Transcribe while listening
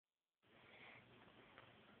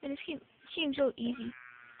And this game seems so easy.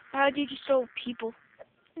 How do you just throw people?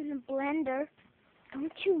 In a blender.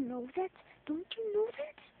 Don't you know that? Don't you know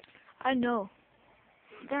that? I know.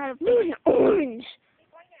 That An orange.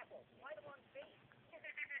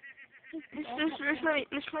 let's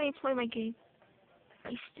let me play my game.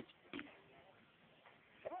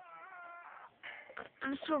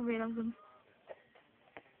 I'm so random.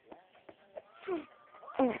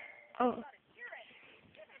 Oh.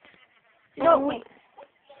 No, wait.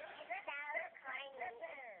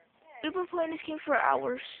 We've been playing this game for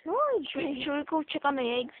hours. No, Should we go check on the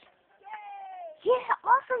eggs? yeah,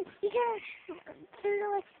 awesome. You get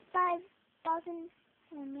like 5,000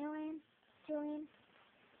 or million, billion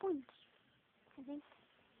points, I think.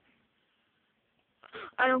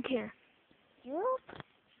 I don't care. Zero?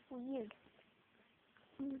 Weird.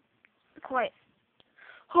 Be quiet.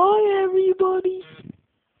 Hi, everybody.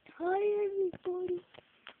 Hi, everybody.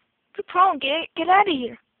 What's the problem? Get out of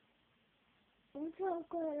here. Want to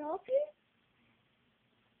go help you?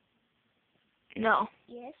 No.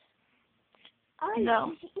 Yes.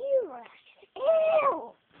 No.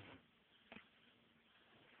 Ew.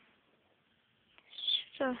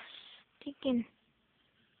 So stinking.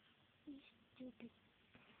 Stupid.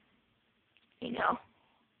 You know.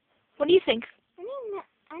 What do you think? I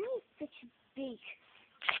need to fix your beak.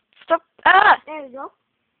 Stop. Ah! There we go.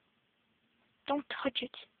 Don't touch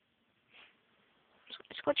it.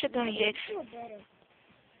 Let's go check on the eggs. Feel better.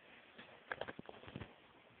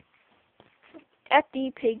 At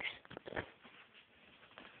the pigs.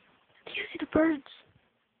 Do you see the birds?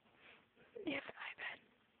 They have an iPad.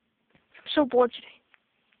 I'm so bored today.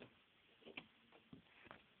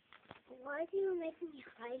 Why do you make me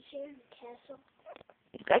hide here in the castle?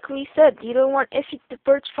 Like we said, you don't want, the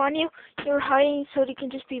birds find you, you're hiding so they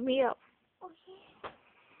can just beat me up. Oh yeah.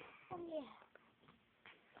 Oh yeah.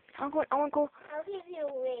 I want to go. I'll give you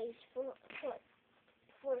a raise for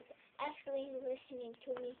actually listening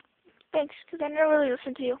to me. Thanks, because I never really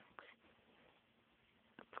listen to you.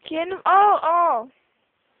 Oh.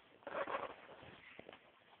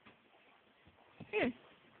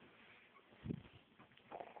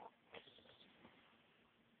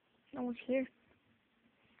 No one's here.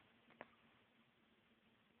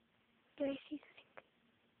 Did I see something?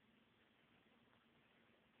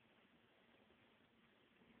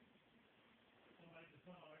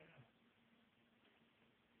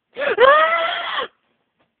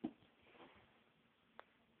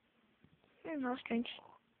 No, strange.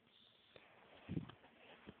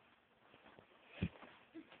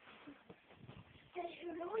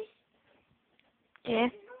 Yeah.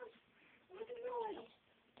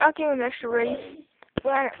 I'll give him an extra raise.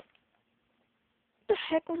 What the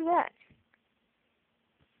heck was that?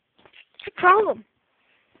 What's the problem?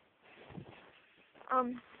 I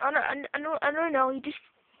don't know. You just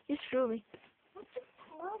threw me. What's the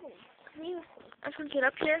problem? Seriously. I'm gonna get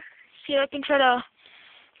up here, see if I can try to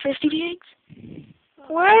do the eggs.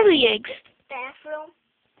 Where are the eggs? Bathroom.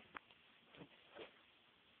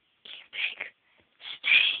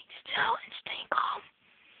 Stay still and stay calm.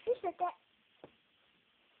 Who said that?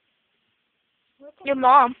 Your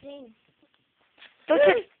mom. Don't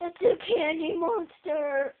you? That's a candy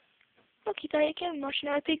monster. Look, he thought you can watch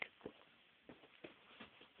another pig.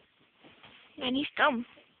 And he's dumb.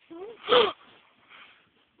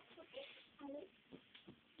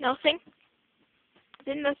 Nothing.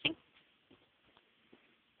 Did nothing.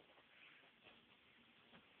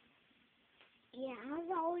 Yeah, I was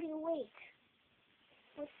already awake.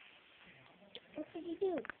 What did you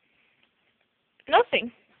do?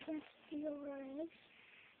 Nothing. Just steal our eggs?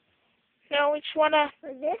 No, we just wanna.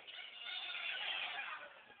 For this?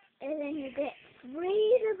 And then you get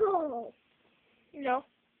free to go. No.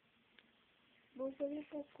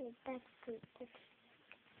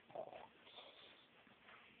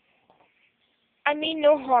 I mean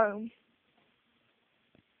no harm.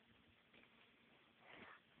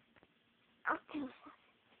 Okay.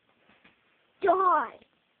 Die.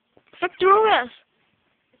 Stop throwing us.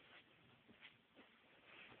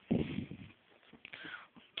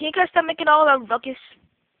 Can you guys stop making all that ruckus?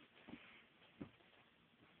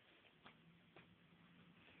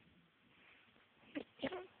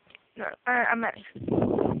 No, I'm at it.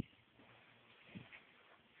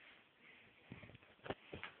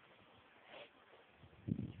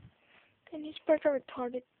 And these birds are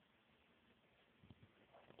retarded.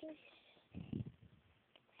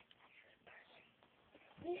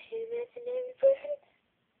 Is she an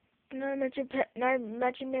imaginary person? Not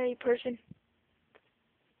imaginary person.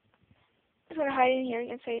 I'm gonna hide in here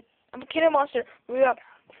and say it. I'm a killer monster. Hurry up.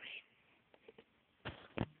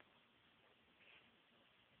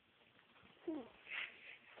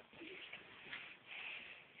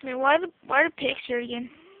 I mean, why the pigs here again?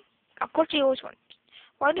 Of course they always want.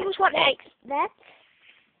 Why do they always want eggs? That's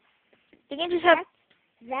They can just have.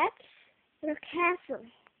 your castle.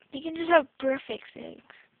 They can just have perfect eggs.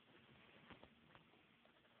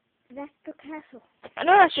 That's the castle. I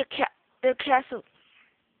know that's their castle.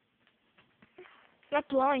 I'm not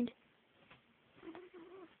blind.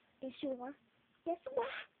 Yes, you are. Yes,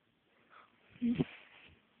 you are.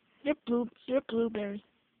 You're blueberry.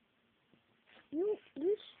 You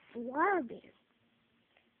strawberry.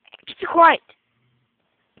 Just be quiet.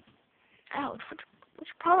 Ouch, what's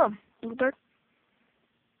your problem, Bluebird?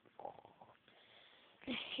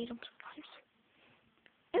 I hate him sometimes.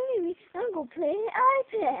 Anyway, I'm gonna play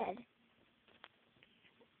the iPad.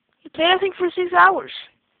 You played, I think, for 6 hours.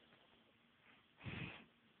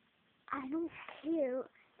 I don't care.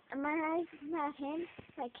 My eyes not him,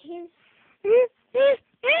 like his.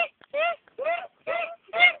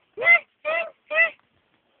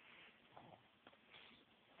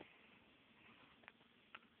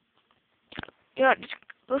 Yeah, just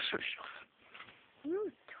go for yourself.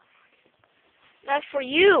 That's for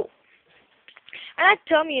you. I'm not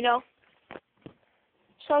telling you, know.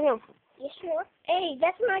 So him. You sure? Hey,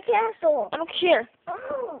 that's my castle. I don't care.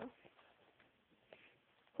 Oh.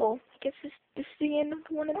 Well, I guess this is the end of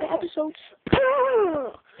one of the episodes.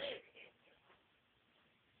 Oh.